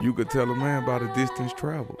You could tell a man about a distance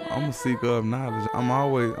travel. I'm a seeker of knowledge. I'm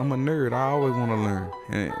a nerd. I always want to learn.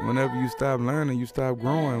 And whenever you stop learning, you stop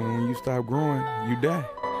growing. And when you stop growing, you die.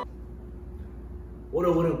 What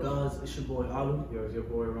up, guys? It's your boy Alu. Yo, it's your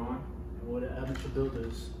boy Ron. And we're the Amateur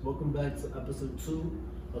Builders. Welcome back to episode 2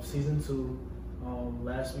 of season 2.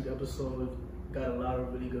 Last week's episode got a lot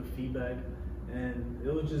of really good feedback, and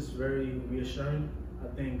it was just very reassuring.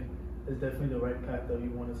 I think it's definitely the right path that we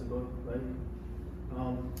wanted to go, right?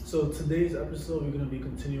 So today's episode, we're going to be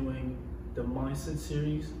continuing the mindset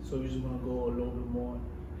series. So we're just going to go a little bit more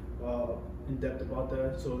in depth about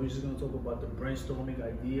that. So we're just going to talk about the brainstorming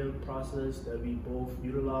idea process that we both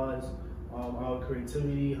utilize, our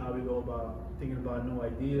creativity, how we go about thinking about new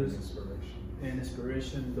ideas,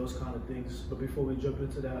 inspiration, those kind of things. But before we jump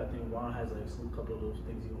into that, I think Ron has like some couple of those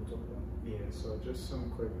things you want to talk about. Yeah, so just some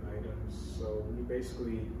quick items. So we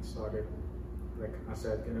basically started, like I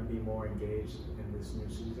said, gonna be more engaged in this new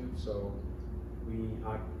season. So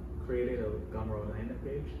I created a Gumroad landing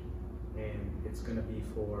page, and it's gonna be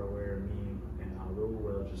for where me and Alu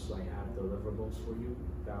will just like have deliverables for you.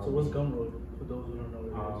 So what's Gumroad for those who don't know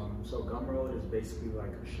what it is? So Gumroad is basically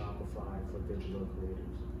like a Shopify for digital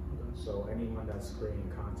creators. Okay. So anyone that's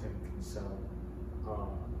creating content can sell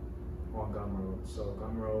on Gumroad. So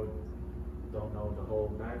Gumroad, don't know the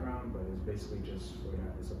whole background, but it's basically just for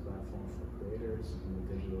that. It's a platform for creators in the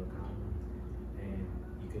digital economy, and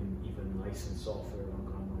you can even license software on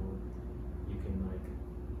Gumroad. You can like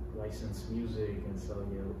license music and sell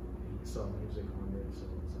music on there. So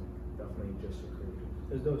it's like definitely just for creators.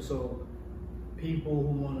 That's dope. So people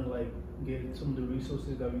who want to like get some of the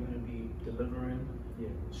resources that we're going to be delivering,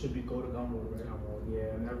 should be go to Gumroad, right? Gumroad,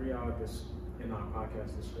 yeah. And every in our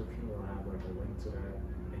podcast description, we'll have like a link to that.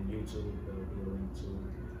 And YouTube, there'll be a link to,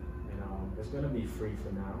 and it's gonna be free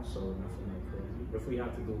for now, so nothing like crazy. If we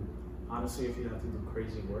have to do, honestly, if you have to do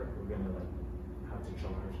crazy work, we're gonna like have to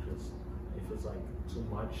charge, because if it's like too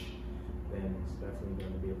much, then it's definitely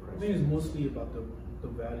gonna be a price. I think it's mostly about the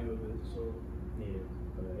value of it. So yeah,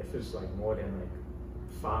 but if it's like more than like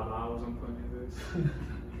 5 hours I'm putting into this,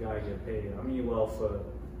 you gotta get paid. I mean, well, for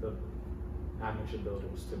the amateur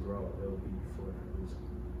builders to grow, it'll be for that reason.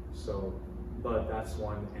 So. But that's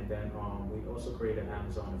one, and then we also created an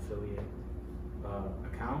Amazon affiliate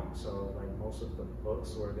account. So like most of the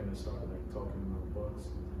books, we're gonna start like talking about books,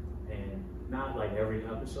 and not like every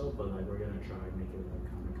episode, but like we're gonna try and make it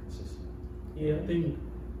like kind of consistent. Yeah, I think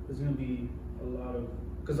there's gonna be a lot of,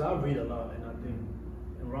 because I read a lot, and I think,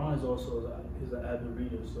 and Ron is also is an avid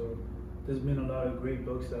reader, so there's been a lot of great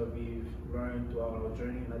books that we've learned throughout our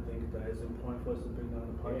journey, and I think that it's important for us to bring down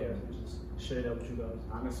the podcast and just share that with you guys.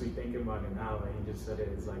 Honestly, thinking about it now, like you just said it,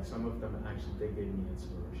 it's like some of them actually did give me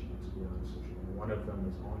inspiration, to be honest with you. And one of them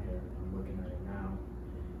is on here. I'm looking at it now,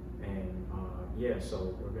 and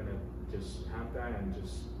so we're gonna just have that, and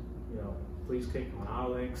just please click on our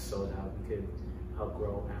links so that we could help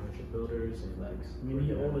grow amateur builders. And like we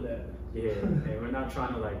need all of that. Yeah, and we're not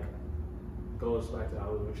trying to like goes back to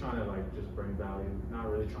our, we're trying to like just bring value, not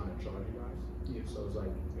really trying to charge you guys. Yeah. So it's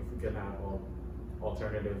like if we can have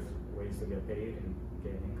alternative ways to get paid and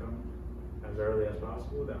get income as early as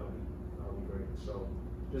possible, that would be great. So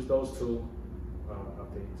just those two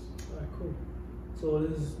updates. All right, cool. So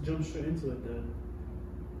let's jump straight into it then.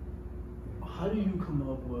 How do you come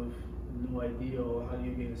up with a new idea, or how do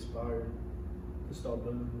you get inspired to start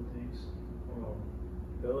building new things?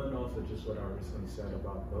 Building off of just what I recently said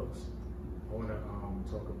about books, I want to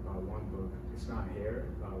talk about one book. It's not here.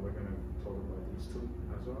 We're going to talk about these two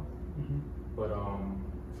as well. Mm-hmm. But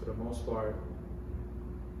for the most part,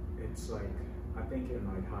 it's like, I think in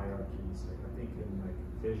like hierarchies, like I think in like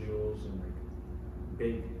visuals and like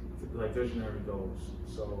big, like visionary goals.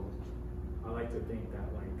 So I like to think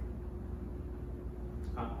that like,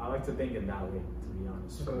 I like to think in that way, to be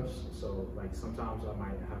honest, first. So like sometimes I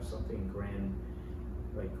might have something grand,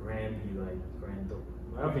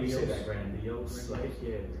 however you say that, grandiose, like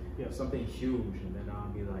something huge, and then I'll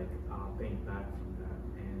be like, I'll think back from that,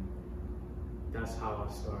 and that's how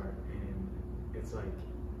I start. And it's like,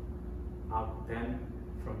 then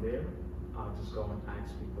from there, I'll just go and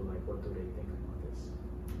ask people like, what do they think about this?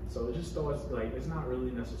 So it just starts like, it's not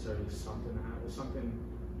really necessarily something I have, it's something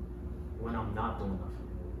when I'm not doing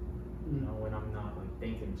nothing, when I'm not like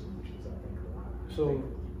thinking too much, because I think a lot. So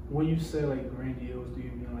when you say like grandiose, do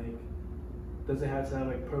you mean like, does it have to have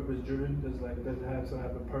like purpose driven? Does it have to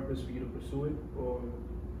have a purpose for you to pursue it, or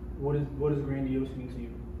what does grandiose mean to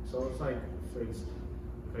you? So it's like, for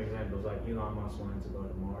example, it's like Elon Musk wanted to go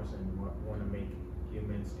to Mars and want to make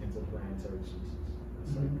humans interplanetary species.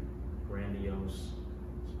 That's like grandiose,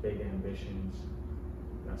 big ambitions.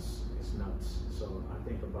 it's nuts. So I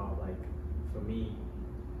think about like, for me,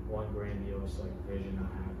 one grandiose like vision I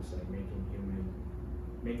have is like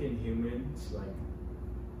making humans like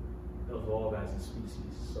evolve as a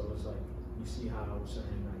species. So it's like you see how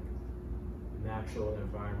certain like natural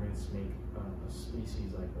environments make a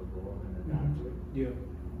species like evolve and adapt to it. Yeah.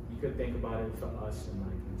 You could think about it for us in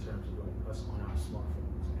like in terms of like us on our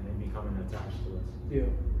smartphones and then becoming attached to us. Yeah.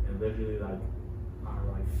 And literally like our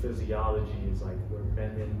like physiology is like we're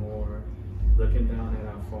bending more, looking down at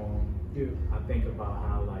our phone. Yeah. I think about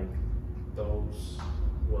how like those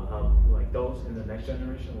will help, like those in the next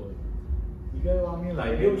generation will. You get what I mean?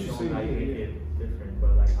 Like, I get what it's you're gonna, saying, like, yeah, make it different,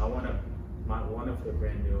 but like I wanna, one of the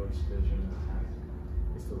grandiose visions I have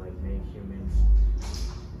is to like make humans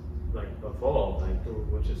like evolve, like through,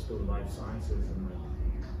 which is through life sciences and like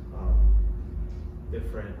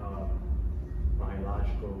different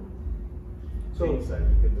biological things that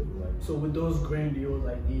you can do. Like, so with those grandiose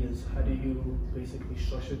ideas, how do you basically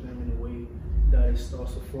structure them in a way that it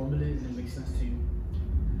starts to formulate and it makes sense to you?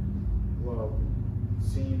 well,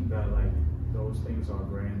 seeing that like those things are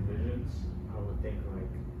grand visions, I would think like,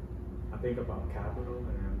 I think about capital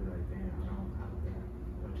and I'd be like, damn, I don't have that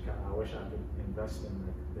much capital. I wish I could invest in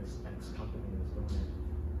like this X company that's doing it.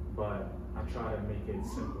 But I try to make it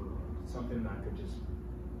simple, something I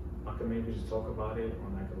could maybe just talk about it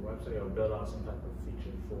on like a website or build out some type of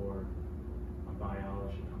feature for a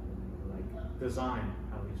biology company. Like design,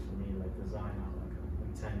 at least for me, like design out like an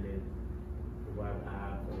intended web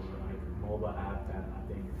app or like mobile app that I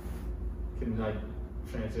think can like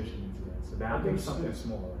transition into that. So that I think something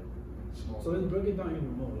small, like small. So let's break it down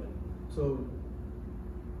even more. Like, so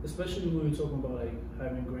especially when we're talking about like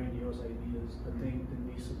having grandiose ideas, I think there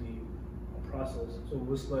needs to be a process. So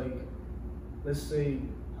what's like, let's say,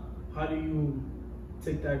 how do you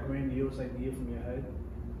take that grandiose idea from your head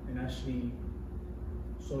and actually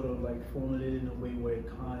sort of like formulate it in a way where it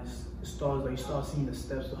kind of starts, like you start seeing the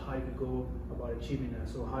steps to how you could go about achieving that.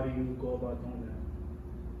 So how do you go about doing that?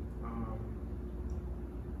 I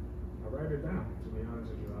write it down, to be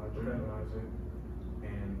honest with you. I journalize it.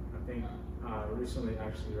 And I think I recently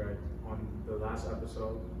actually read on the last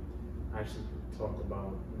episode, I actually talked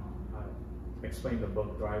about, I explained the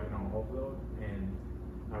book Thriving on Overload, and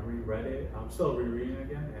I reread it. I'm still rereading it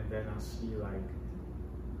again, and then I see like,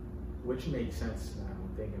 which makes sense now I'm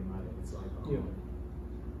thinking about it. It's like,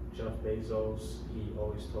 Jeff Bezos, he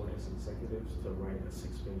always told his executives to write a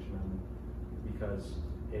 6-page memo because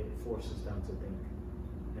it forces them to think.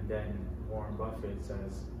 And then Warren Buffett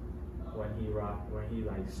says when he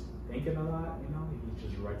likes thinking a lot, he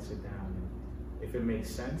just writes it down. And if it makes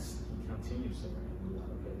sense, he continues to write. And he's like,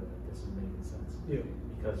 okay, this is making sense. Yeah.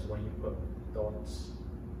 Because when you put thoughts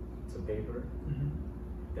to paper,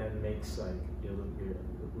 that makes like your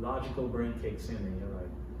logical brain kicks in, and you're like,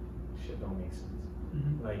 shit don't make sense.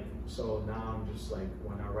 Like, so now I'm just like,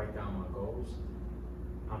 when I write down my goals,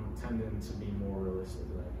 I'm tending to be more realistic.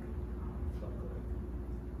 Like,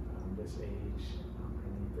 I'm this age, I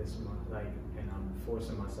need this much, like, and I'm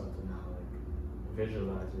forcing myself to now like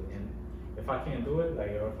visualize it. And if I can't do it,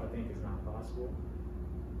 like, or if I think it's not possible,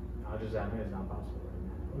 I'll just admit it's not possible right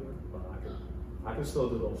now. But I could still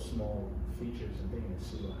do those small features and things and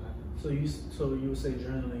see what happens. So you would say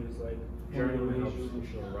journaling is like Journaling helps for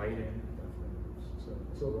sure. Writing, definitely. So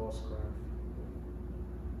it's a lost craft.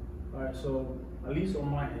 Alright, so at least on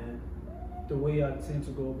my end, the way I tend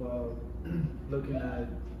to go about looking at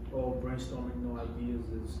or brainstorming new ideas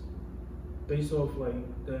is based off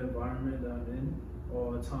like the environment that I'm in,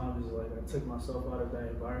 or at times like I take myself out of that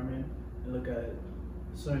environment and look at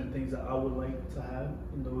certain things that I would like to have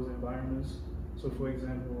in those environments. So for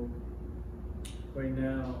example, right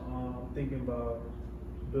now I'm thinking about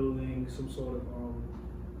building some sort of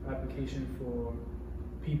application for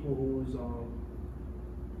people who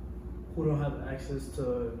don't have access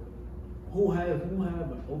to, who have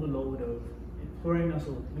an overload of, for right now,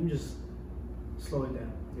 so let me just slow it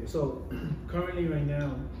down. Yeah. So currently right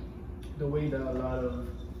now, the way that a lot of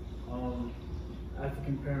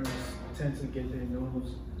African parents tend to get their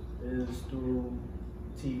news is through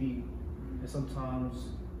TV, and sometimes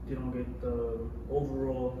they don't get the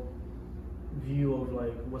overall view of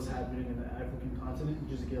like what's happening in the African continent.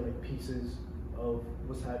 You just get like pieces of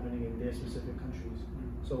what's happening in their specific countries.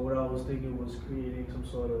 So what I was thinking was creating some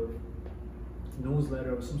sort of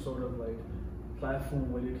newsletter or some sort of like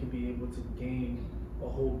platform where they can be able to gain a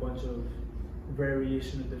whole bunch of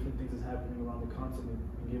variation of different things that's happening around the continent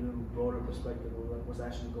and give them a broader perspective of like what's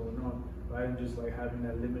actually going on, rather than just like having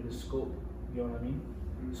that limited scope. You know what I mean?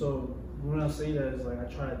 So when I say that, is like I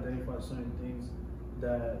try to identify certain things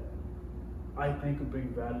that I think could bring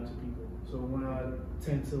value to people. So when I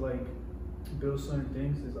tend to like build certain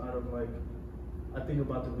things, is out of like I think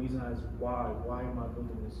about the reason as why am I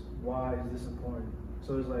building this? Why is this important?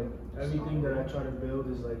 So it's like everything that I try to build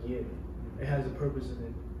is like it has a purpose in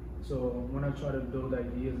it. So when I try to build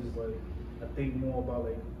ideas, it's like I think more about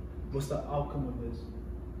like what's the outcome of this?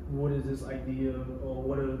 What is this idea, or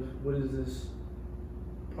what is this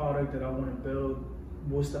product that I want to build?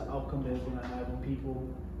 What's the outcome that it's going to have on people?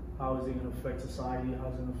 How is it going to affect society?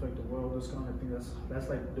 How is it going to affect the world? Those kind of things. That's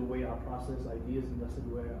like the way I process ideas, and that's the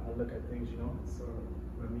way I look at things. You know. So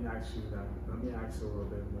let me ask you a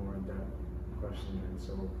little bit more in depth question. And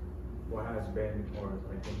so, what has been, or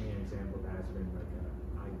like give me an example that has been like an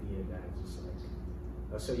idea that just like,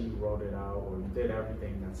 let's say you wrote it out or you did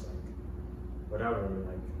everything that's like, whatever,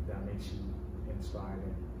 like that makes you inspired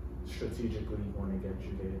and strategically want to get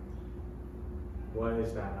you there. What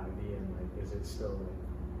is that idea, and like, is it still like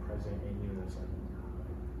present in you? That's like, nah,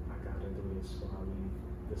 like I gotta do this while I leave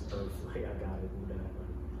this earth. Like I gotta do that.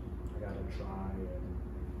 Like I gotta try.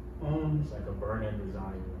 And it's like a burning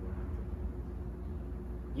desire.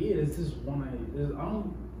 Yeah, it's just one idea. I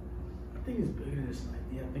think it's bigger than this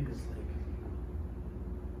idea. I think it's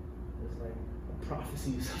like a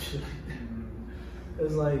prophecy or some shit like that.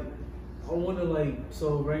 It's like I want to like,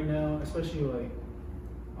 so right now, especially like,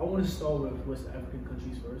 I want to start with West African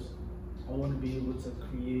countries first. I want to be able to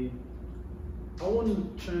create, I want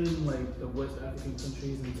to turn like the West African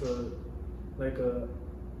countries into like a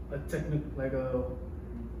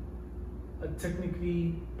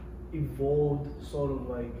technically evolved sort of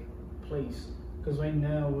like place. Because right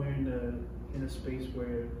now we're in a space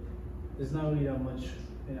where there's not really that much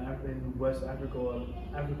in West Africa or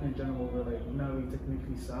Africa in general where like we're not really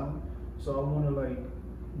technically sound. So I want to like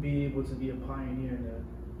be able to be a pioneer in that.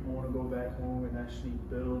 I want to go back home and actually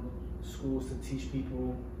build schools to teach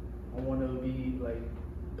people. I want to be like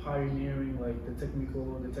pioneering like the technical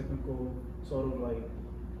sort of like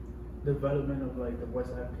development of like the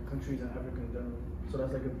West African countries and Africa in general. So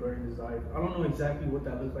that's like a burning desire. I don't know exactly what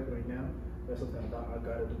that looks like right now. That's something I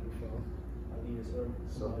gotta do before I leave this earth.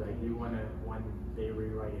 So like you wanna, when they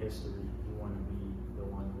rewrite history, you wanna be the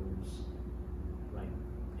one who's like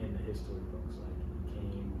in the history books. Like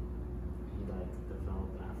he like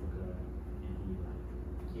developed Africa and he like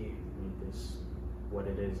made this what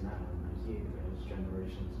it is now. Like there's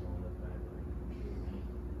generations gonna look back like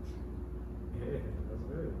yeah, that's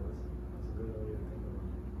good. That's a good way to think about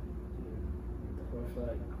it.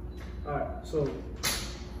 Perfect. Alright, so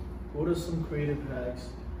what are some creative hacks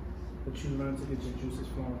that you learned to get your juices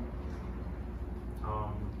from?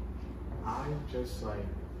 I just like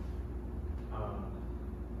I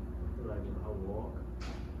walk.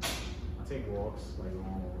 I take walks, like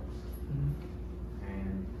long walks,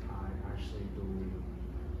 and I actually do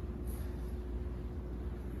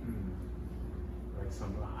like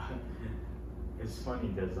some. It's funny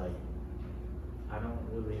because like I don't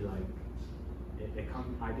really like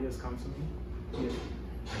ideas come to me, and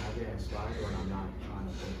I get inspired when I'm not trying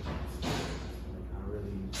to think. Like I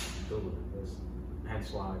really do it.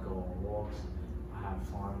 Hence why I go on walks. I have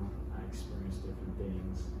fun. I experience different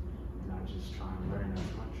things, and I just try and learn as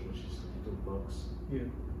much, which is through books, through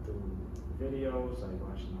videos, like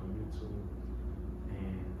watching on YouTube,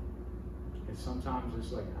 and sometimes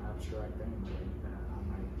it's like abstract things like that I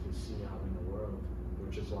might just see out in the world,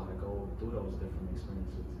 which is why I go through those different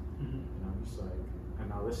experiences. And I'm just like,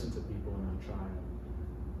 and I listen to people and I try to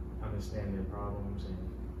understand their problems, and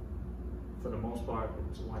for the most part,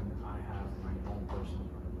 it's when I have my own personal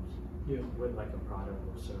problems with like a product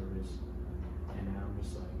or service, and then I'm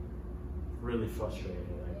just like really frustrated.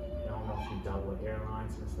 Like I don't know if you dealt with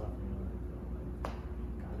airlines and stuff, you know, like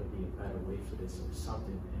gotta be a better way for this or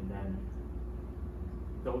something, and then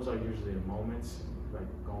those are usually the moments, like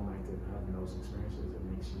going back to having those experiences, it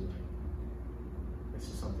makes you like, this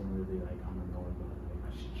is something really like I'm annoyed by, like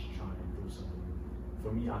I should try and do something. For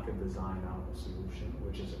me, I could design out a solution,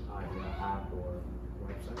 which is either an app or a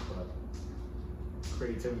website, but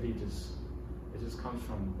creativity just comes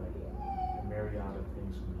from like a myriad of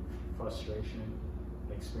things, from frustration,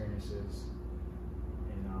 experiences,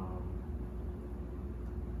 and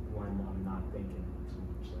when I'm not thinking too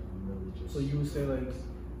much, like I'm really just. So you would say like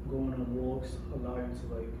going on walks allow you to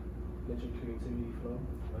like let your creativity flow?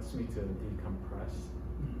 Lets me to decompress,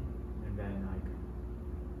 and then like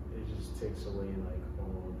it just takes away like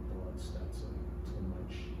all thoughts that's like too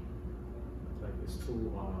much, like it's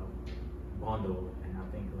too bundled, and I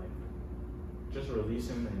think like just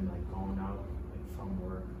releasing and like going out like from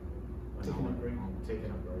work, taking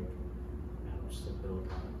a break helps to build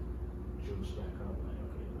my juice back up. Like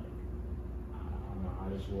okay, like I don't know, I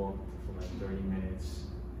just walked for like 30 minutes,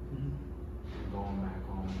 going back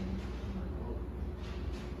home and I'm like, oh,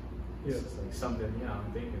 Yeah. it's like something,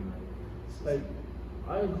 I'm thinking Like,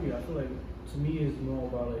 I agree. I feel like to me it's more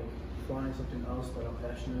about like finding something else that I'm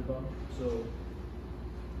passionate about. So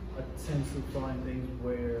I tend to find things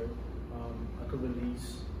where I could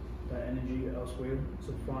release that energy elsewhere.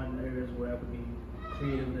 To find areas where I could be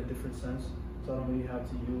creative in a different sense. So I don't really have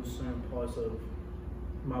to use certain parts of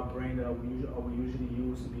my brain that I would usually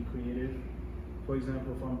use to be creative. For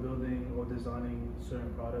example, if I'm building or designing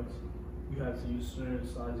certain products, you have to use certain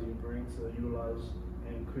sides of your brain to utilize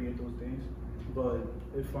and create those things. But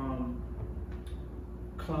if I'm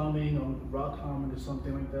climbing or rock climbing or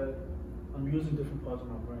something like that, I'm using different parts of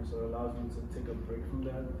my brain, so it allows me to take a break from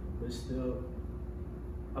that, but it still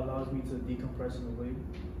allows me to decompress in a way,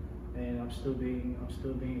 and I'm still being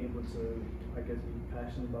able to, I guess, be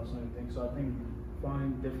passionate about certain things. So I think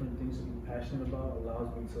finding different things to be passionate about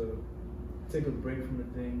allows me to take a break from the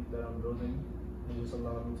thing that I'm building, and just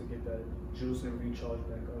allow me to get that juice and recharge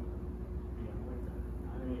back up. Yeah, I like that.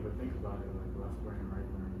 I didn't even think about it like left brain, right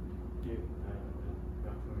brain. Yeah.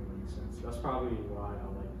 That definitely makes sense. That's probably why I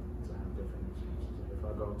like to have different experiences. Like if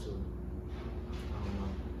I go to, I don't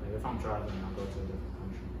know, like if I'm traveling, I'll go to a different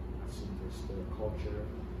country. I see their culture,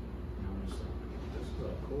 and I'm just like, this is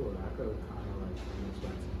like cool. I could kind of like bring this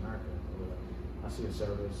back to America. Or like, I see a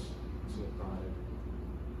service, I see a product,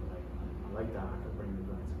 like I like that. I could bring it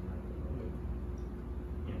back to America. Or like,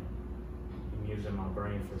 I'm using my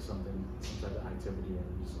brain for some type of activity, and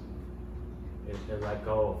just it let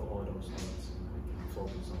go of all those things, and I can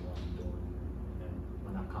focus on what I'm doing. And then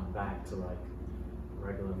when I come back to like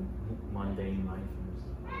regular mundane life, and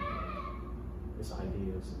this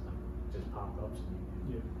idea is just popped up to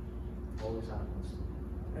me. Yeah. Always happens.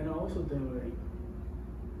 And I also think like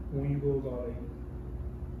when you go about like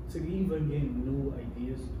to even get new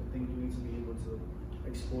ideas, I think you need to be able to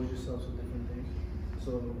expose yourself to different things.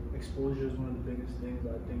 So exposure is one of the biggest things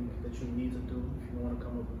I think that you need to do if you want to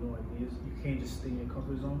come up with new ideas. You can't just stay in your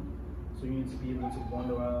comfort zone. So you need to be able to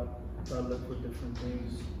wander out, try to look for different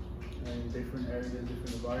things in different areas,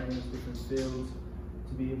 different environments, different fields,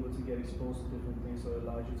 to be able to get exposed to different things. So it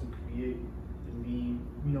allows you to create and be,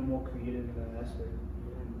 more creative in that aspect.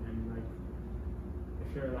 Yeah, and like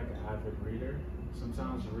if you're like an avid reader,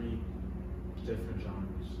 sometimes read different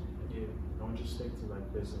genres. Yeah. Don't just stick to like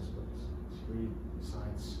business books. Just read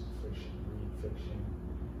science fiction, read fiction,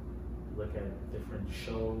 look at different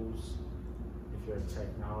shows. If you're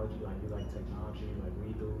technology, like you like technology, like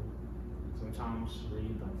we do, sometimes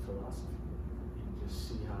read like philosophy. You just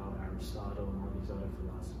see how Aristotle and all these other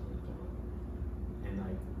philosophers do it. And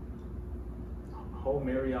like a whole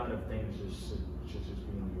myriad of things should just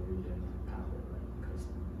be on your reading palette, right? Because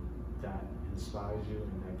that inspires you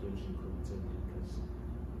and that gives you creativity. Because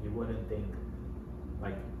you wouldn't think,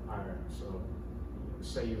 like, alright, so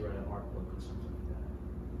say you read an art book or something like that,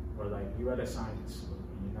 or like you read a science book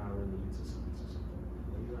and you're not really into science or something,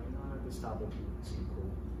 or you're like, nah, this topic seems cool,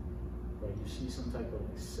 but you see some type of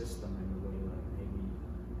like system in the way, like maybe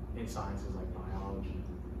in sciences like biology,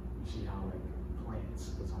 you see how like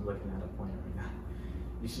plants, because I'm looking at a plant right now,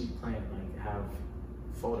 you see plant like have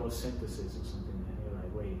photosynthesis or something, and you're like,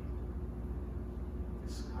 wait,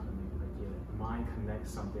 this kind of like your mind connects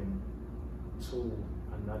something to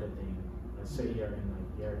another thing. Let's say you're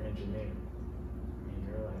an engineer, and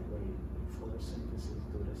you're like, wait, photosynthesis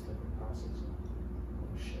through this different process. Oh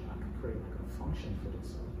shit, I could create like a function for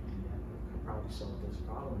this, and I could probably solve this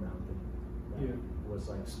problem now that was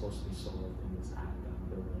like supposed to be solved in this app that I'm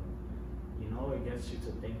building. It gets you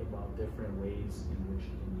to think about different ways in which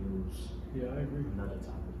you can use. Yeah, I agree. Another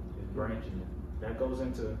topic is branching it. That goes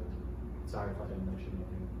into, sorry if I didn't mention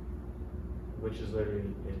anything, which is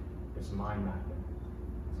literally it's mind mapping.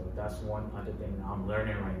 So that's one other thing that I'm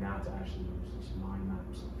learning right now to actually use. Just mind map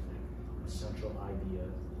something, a central idea,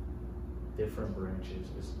 different branches,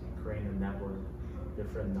 just creating a network,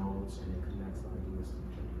 different nodes, and it connects the ideas to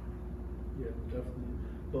each other. Yeah, definitely.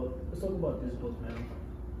 But let's talk about this book, man.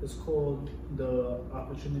 It's called The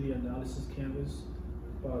Opportunity Analysis Canvas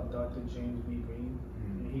by Dr. James B. Green.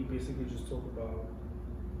 And he basically just talked about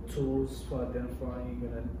tools for identifying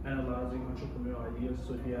and analyzing entrepreneurial ideas.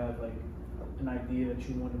 So if you have like an idea that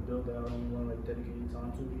you want to build out and you want to like dedicate your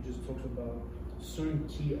time to, he just talks about certain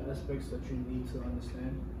key aspects that you need to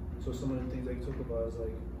understand. So some of the things that he talk about is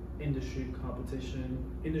like industry condition,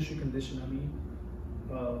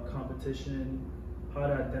 competition, how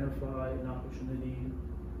to identify an opportunity,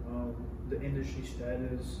 the industry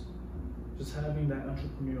status, just having that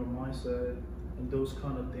entrepreneurial mindset, and those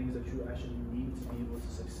kind of things that you actually need to be able to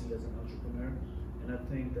succeed as an entrepreneur. And I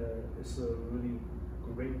think that it's a really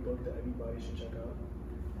great book that everybody should check out.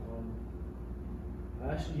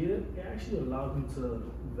 It actually allowed me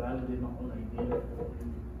to validate my own idea.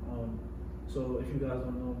 So if you guys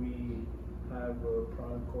don't know, we have a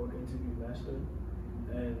product called Interview Master,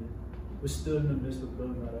 and we're still in the midst of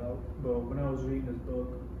building that out. But when I was reading this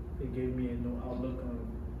book, it gave me a new outlook on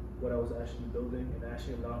what I was actually building, and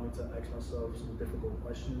actually allowed me to ask myself some difficult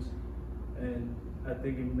questions. And I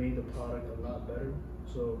think it made the product a lot better.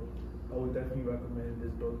 So I would definitely recommend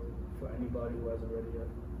this book for anybody who hasn't read it yet.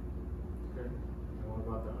 Okay. And what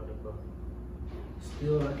about the other book?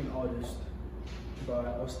 Still Like an Artist by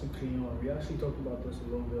S2-Episode. We actually talked about this a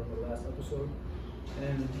little bit on the last episode.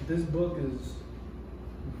 And this book is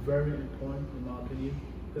very important in my opinion.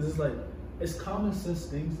 Because it's common sense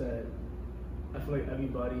things that I feel like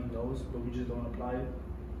everybody knows, but we just don't apply it.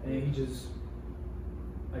 And he just,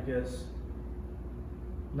 I guess,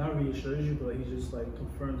 not reassures you, but he just like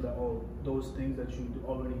confirms that, oh, those things that you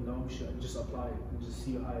already know, you should just apply it and just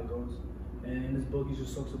see how it goes. And in this book, he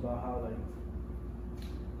just talks about how like,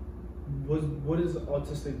 what does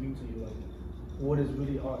artistic mean to you? Like, what is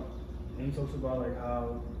really art? And he talks about like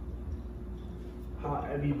how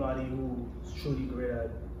everybody who's truly great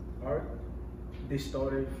at art, they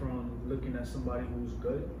started from looking at somebody who's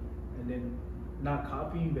good, and then not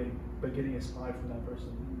copying, but getting inspired from that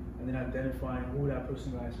person, and then identifying who that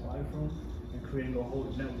person got inspired from, and creating a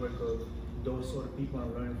whole network of those sort of people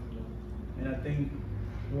and learning from them. And I think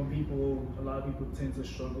a lot of people tend to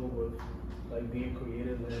struggle with like being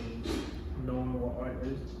creative and knowing what art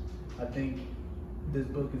is. I think this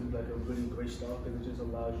book is like a really great start because it just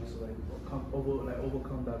allows you to like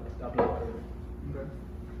overcome that block curve. Okay.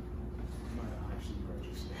 I might actually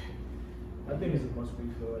purchase it. I think it's a must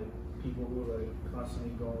read for like people who are like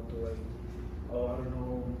constantly going through like, oh, I don't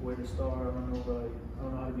know where to start, I don't know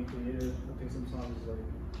how to be creative. I think sometimes it's like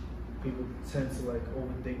people tend to like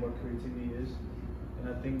overthink what creativity is. And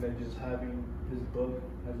I think that just having this book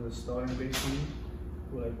as a starting base for you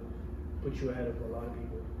will like put you ahead of a lot of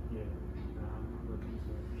people. Yeah, I'm looking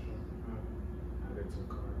for it for sure. Add it to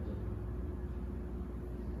cards.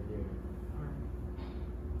 Yeah. Alright.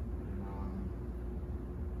 And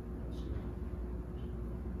that's good.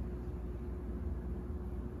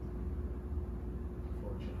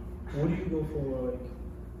 Fortune. What do you go for like?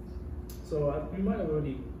 So we might have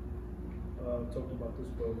already talked about this,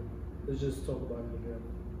 but let's just talk about it again.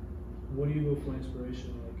 What do you go for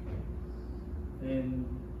inspiration like? And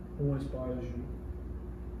who inspires you?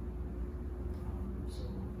 So,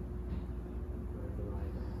 whatever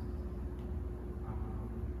like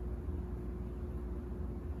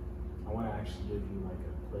I want to actually give you like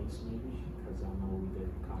a place maybe, because I know we did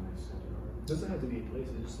kind of set it already. Doesn't have to be a place.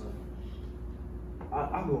 It's just like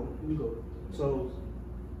we go. So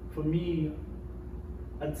for me,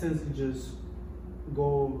 I tend to just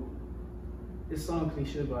go. It sounds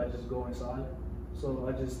cliche, but I just go inside. So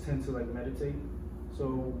I just tend to like meditate. So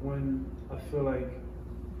when I feel like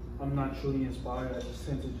I'm not truly inspired, I just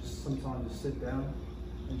tend to just sometimes just sit down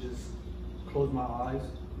and just close my eyes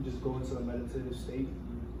and just go into a meditative state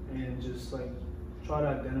and just like try to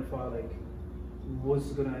identify like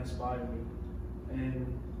what's gonna inspire me.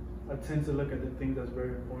 And I tend to look at the things that's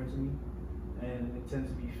very important to me, and it tends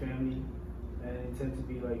to be family, and it tends to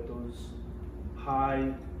be like those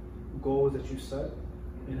high goals that you set,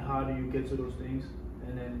 and how do you get to those things,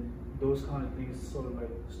 and then those kind of things sort of like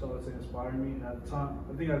start to inspire me. And at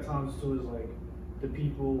times too is like the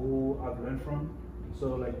people who I've learned from,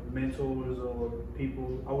 so like mentors or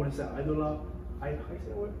people I wouldn't say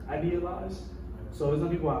idealize. So it's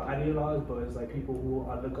not people I idealize, but it's like people who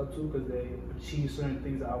I look up to because they achieve certain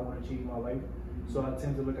things that I want to achieve in my life. So I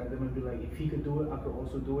tend to look at them and be like, if he could do it, I could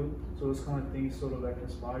also do it. So those kind of things sort of like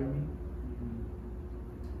inspire me.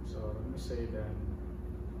 So let me say that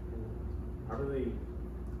I really,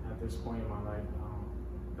 at this point in my life,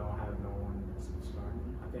 don't have no one that's inspired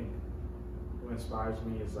me. I think what inspires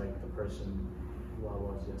me is like the person who I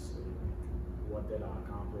was yesterday. Like, what did I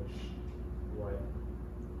accomplish? What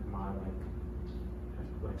am I like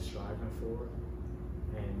striving for?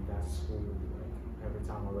 And that's who, like, every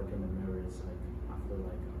time I look in the mirror, it's like I feel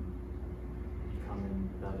like I'm becoming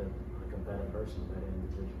better, like a better person, a better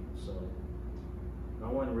individual. So no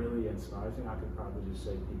one really inspires me. I could probably just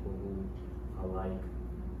say people who I like,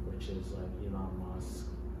 which is like Elon Musk,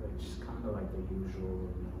 which is kind of like the usual,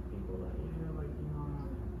 people like, yeah, like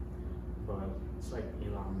Elon. But it's like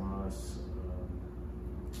Elon Musk.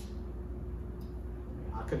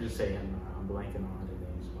 I could just say him. I'm blanking on the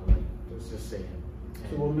names, but like, let's just say him.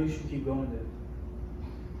 So what makes you keep going then?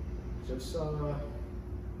 Just I don't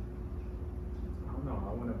know.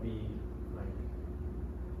 I want to be like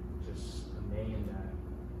just a name that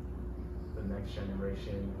the next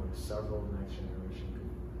generation or several next generation could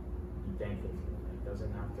be thankful for. Like, it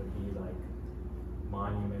doesn't have to be like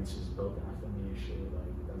monuments is built after me and shit. Like,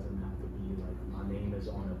 it doesn't have to be like my name is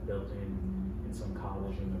on a building in some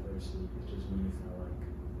college university. It just means that like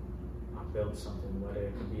I built something, whether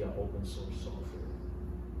it could be an open source software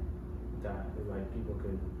that like people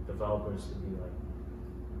could, developers could be like,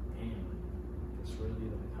 damn, this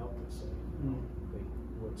really like helped us. Like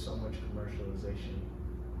with so much commercialization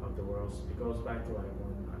of the world, it goes back to like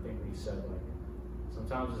when I think we said like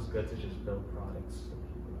sometimes it's good to just build products for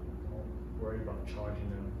people. Like, don't worry about charging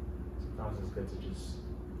them. Sometimes it's good to just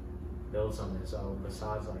build something. So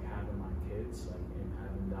besides like having my kids like and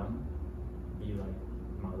having them be like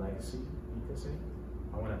my legacy, you could say,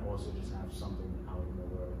 I want to also just have something out in the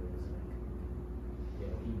world. It's like,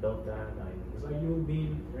 yeah, he built that. Like it's like you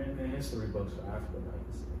being in the history books for Africa. Like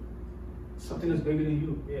it's like Something that's bigger than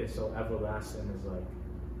you. yeah. So everlasting is like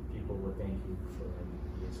people would thank you for like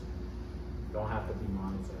years. Don't have to be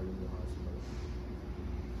monetary wise, but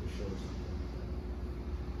for sure something.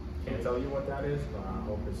 Can't tell you what that is, but I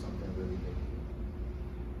hope it's something really big.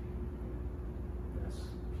 That's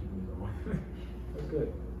keep me going. That's good.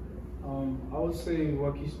 I would say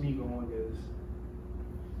what keeps me going is,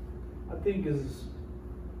 I think is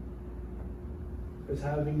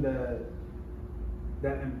having that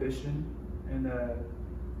ambition and that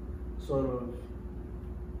sort of,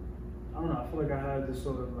 I don't know, I feel like I have this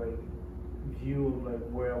sort of like view of like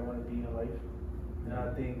where I want to be in life, and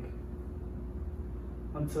I think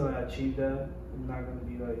until I achieve that, I'm not gonna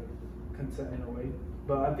be like content in a way.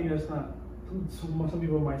 But I think that's not. Some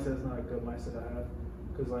people might say it's not a good mindset to have,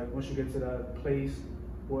 because like once you get to that place,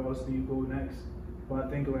 where else do you go next? But I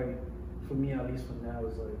think like for me, at least for now,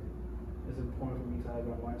 it's like it's important for me to have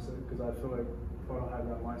that mindset, because I feel like if I don't have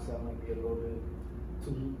that mindset, I might be a little bit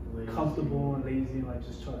too comfortable and lazy and like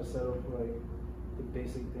just try to settle for like the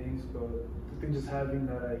basic things. But I think just having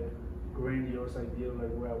that like grandiose idea of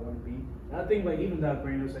like where I want to be, and I think like even that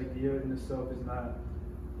grandiose idea in itself is not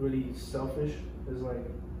really selfish. It's like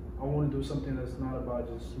I want to do something that's not about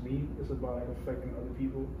just me. It's about like affecting other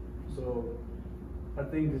people. So I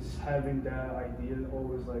think just having that idea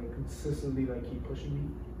always like consistently like keep pushing me.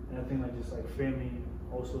 And I think like just like family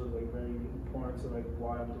also is like very important to like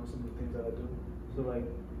why I'm doing some of the things that I do. So like,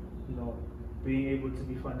 you know, being able to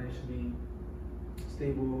be financially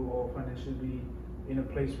stable or financially in a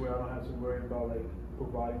place where I don't have to worry about like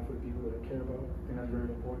providing for the people that I care about. I think that's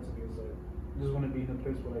very important to me. It's like I just want to be in a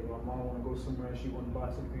place where like my mom want to go somewhere and she want to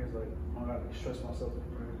buy something. It's like I don't gotta stress myself.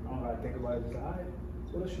 I don't gotta think about it. It's like, alright,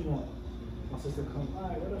 what else you want? My sister comes,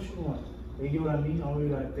 alright, what else you want? And you get what I mean? I don't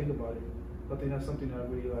really like think about it. I think that's something that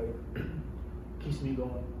really like keeps me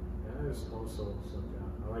going. That is also something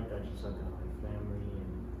I like that you said that, like family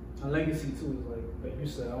and A legacy too is like you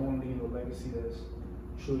said, I want to leave a legacy that's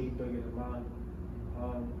truly bigger than mine.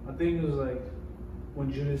 I think it was like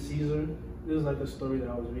when Julius Caesar, this is like a story that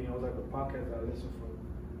I was reading. It was like a podcast that I listened from.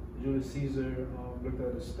 Julius Caesar looked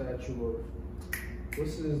at a statue of,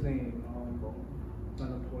 what's his name? Not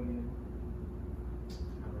Napoleon.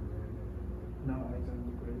 No, Alexander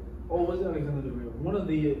the Great. Oh, was it Alexander the Great? One of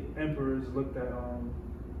the emperors looked at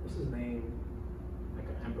what's his name? like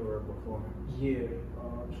an emperor before him. Yeah,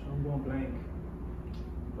 I'm going blank.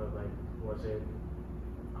 But like, was it?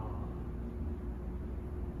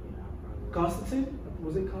 Yeah, probably. Constantine?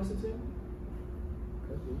 Was it Constantine?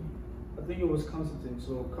 Could be. I think it was Constantine.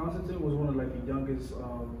 So Constantine was one of like the youngest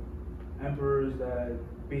emperors that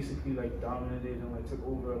basically like dominated and like took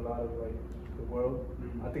over a lot of like the world.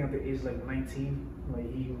 I think at the age of like 19,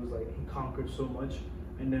 like he conquered so much.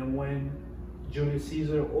 And then when Julius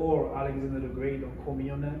Caesar or Alexander the Great, don't quote me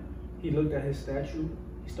on that, he looked at his statue,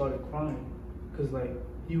 he started crying, because like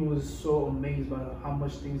he was so amazed by how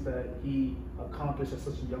much things that he accomplished at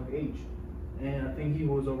such a young age. And I think he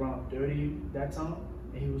was around 30 that time,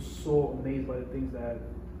 and he was so amazed by the things that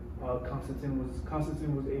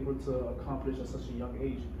Constantine was able to accomplish at such a young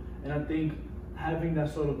age. And I think having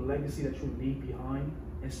that sort of legacy that you leave behind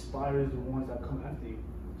inspires the ones that come after you.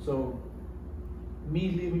 So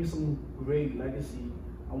me leaving some great legacy,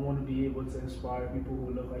 I want to be able to inspire people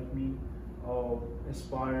who look like me,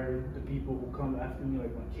 inspire the people who come after me,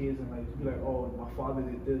 like my kids, and like be like, oh, my father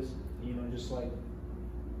did this, you know, just like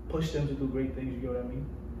push them to do great things. You get what I mean?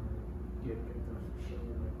 Yeah, for sure.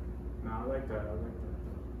 No, I like that.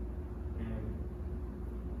 And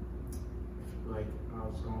like I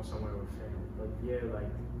was going somewhere with family, but yeah,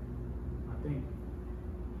 like I think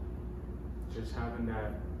just having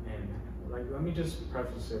that, and like let me just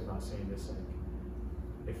preface it by saying this: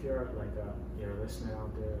 like, if you're like you're listening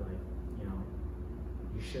out there, like you know,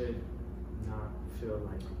 you should not feel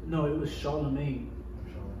like No, it was Charlemagne.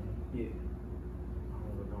 Charlemagne? Yeah, I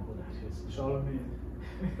don't even know who that is. Charlemagne.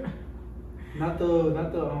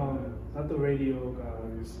 Not the radio guy.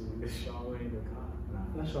 Obviously, it's Charlemagne the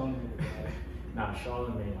God. Not Charlemagne the guy. Nah,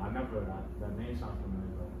 Charlemagne. I never that name's not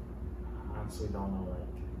familiar, but I honestly don't know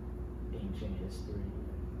like ancient history.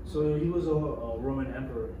 So he was a Roman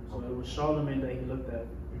emperor. So Okay. it was Charlemagne that he looked at.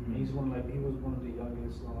 Mhm. And he was one of the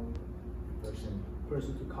youngest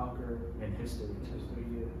person to conquer In history. history.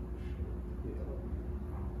 Yeah.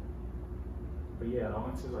 But yeah, I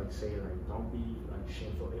want to like say like don't be like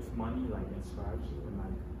shameful if money like inspires you and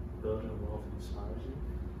like building wealth inspires you,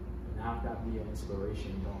 and have that be an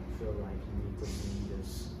inspiration. Don't feel like you need to be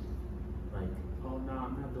this like, oh no,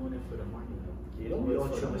 I'm not doing it for the money. Like, Yeah, don't be do it for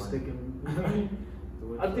the altruistic money. and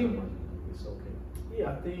Do it I for think- the money. Like, it's okay.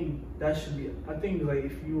 yeah, I think that should be. I think like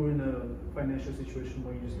if you were in a financial situation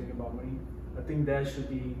where you're just thinking about money, I think that should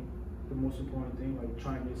be the most important thing. Like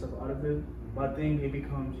trying to get yourself out of it. But I think it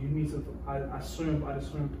becomes you need to. At a certain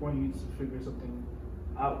point, you need to figure something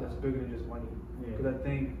out that's bigger than just money. Yeah. Because I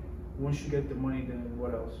think once you get the money, then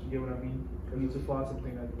what else? You get what I mean? You need to find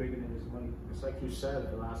something that's bigger than just money. It's like you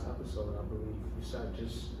said the last episode, I believe. You said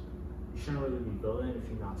just you shouldn't really be building if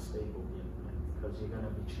you're not stable yet, like, because you're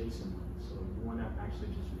gonna be chasing money. So you want to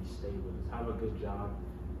actually just be stable. Just have a good job.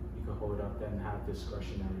 You can hold up, then have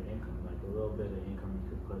discretionary income, like a little bit of income you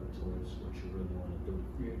could put towards what you really want to do.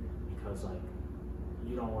 Yeah. Because like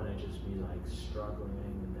you don't want to just be like struggling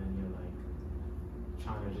and then you're like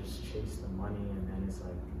trying to just chase the money and then it's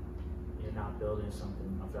like you're not building something,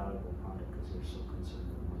 a valuable product because you're so concerned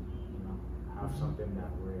with money. You know, have something that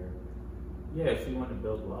where if you want to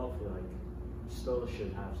build wealth, you're like you still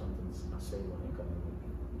should have something, a stable income.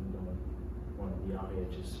 You don't want to be out here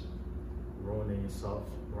just ruining yourself,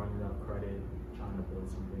 running up credit, trying to build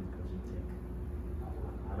something because you think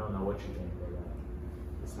I don't know what you think, but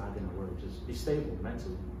it's not gonna work. Just be stable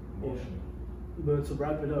mentally, emotionally. But to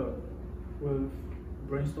wrap it up with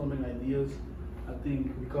brainstorming ideas, I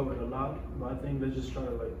think we covered a lot. But I think let's just try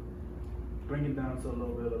to like bring it down to a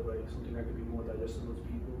little bit of like something that could be more digestible to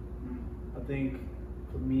people. I think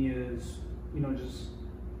for me is just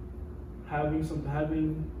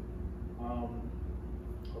having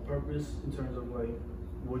a purpose in terms of like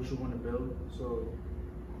what you want to build. So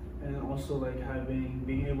and also like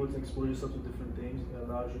being able to expose yourself to different things. It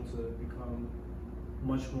allows you to become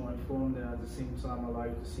much more informed and at the same time allow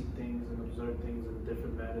you to see things and observe things in a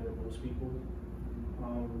different manner than most people.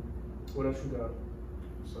 What else you got?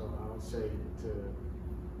 So I would say to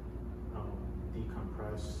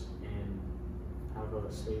decompress and have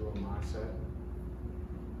a stable mindset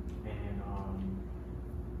and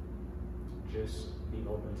just be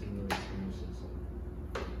open to new experiences.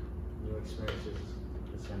 New experiences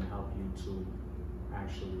is going to help you to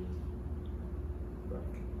actually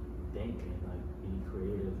like think and like be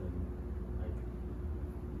creative and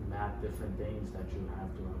like map different things that you have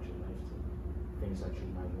throughout your life to things that you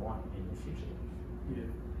might want in your future life.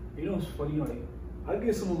 Yeah. You know what's funny? Like I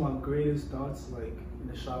get some of my greatest thoughts like in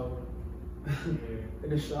the shower. In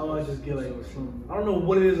the shower, I just get like some. I don't know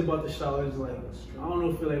what it is about the shower. It's like I don't know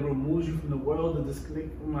if it like removes you from the world or disconnect.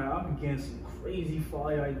 I'm like I'm getting some crazy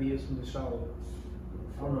fire ideas from the shower.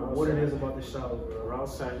 I don't know what it is about the shower, bro.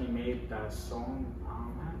 Ralph said he made that song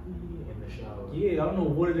 "I'm Happy" in the shower. Yeah, I don't know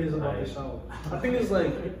what it is about the shower. I think it's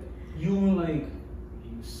like you like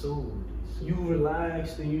you soothe. you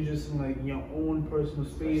relaxed and you just in like your own personal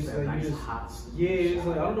space. That Like nice you just hot it's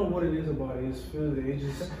like I don't know what it is about it. It's feels it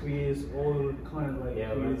just creates all kind of like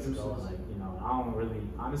yeah, creative let's juices. go. Like I don't really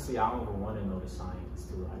honestly I don't even want to know the science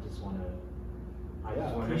too. I just want to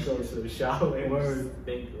go to the shower and just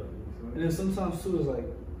think. And then sometimes too, it's like,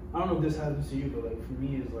 I don't know if this happens to you, but like for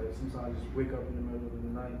me, it's like sometimes I just wake up in the middle of the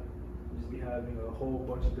night and just be having a whole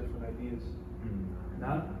bunch of different ideas.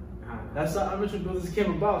 That's how Amateur Builders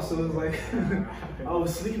came about. So it was like, I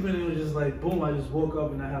was sleeping and it was just like, boom, I just woke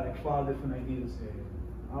up and I had like 5 different ideas.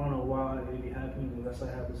 I don't know why it be happening, but that's how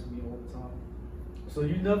it happens to me all the time. So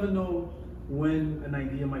you never know when an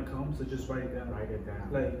idea might come, so just write it down. Write it down.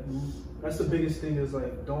 Like, that's the biggest thing is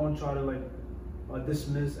like, don't try to like,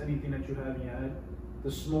 dismiss anything that you have in your head.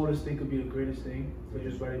 The smallest thing could be the greatest thing, but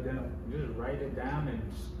just write it down. Just write it down and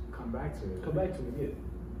just come back to it. Come back to it, yeah.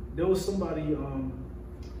 There was somebody,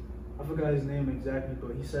 I forgot his name exactly,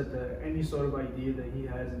 but he said that any sort of idea that he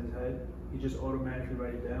has in his head, he just automatically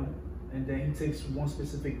write it down. And then he takes one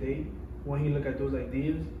specific day when he look at those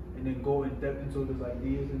ideas and then go in depth into those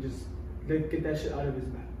ideas and just get that shit out of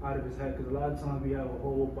his head. Because a lot of times we have a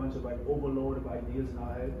whole bunch of like overload of ideas in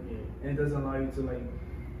our head, and it doesn't allow you to like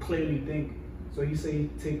clearly think. So he say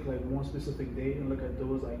take like one specific day and look at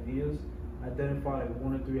those ideas identify like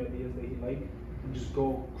 1 or 3 ideas that he like, and just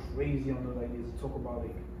go crazy on those ideas. Talk about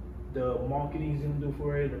like the marketing he's gonna do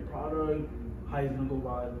for it, the product, how he's gonna go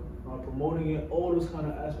about promoting it, all those kind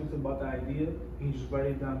of aspects about the idea. He can just write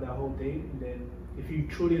it down that whole day, and then if he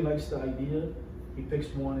truly likes the idea, he picks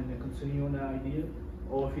one and then continue on that idea.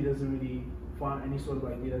 Or if he doesn't really find any sort of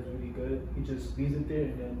idea that's really good, he just leaves it there,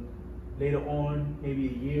 and then later on, maybe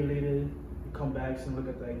a year later, he come back and look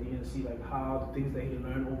at the idea and see like how the things that he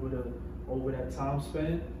learned over that time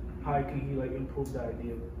spent, how can he like improve the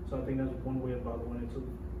idea. So I think that's one way about doing it too.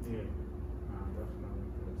 Yeah, definitely.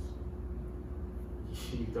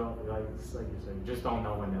 Because you don't, like you said, you just don't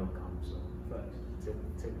know when they'll come. So Facts.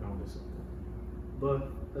 take notice of that.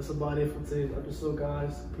 But that's about it for today's episode,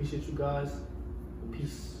 guys. Appreciate you guys.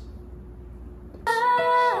 Peace.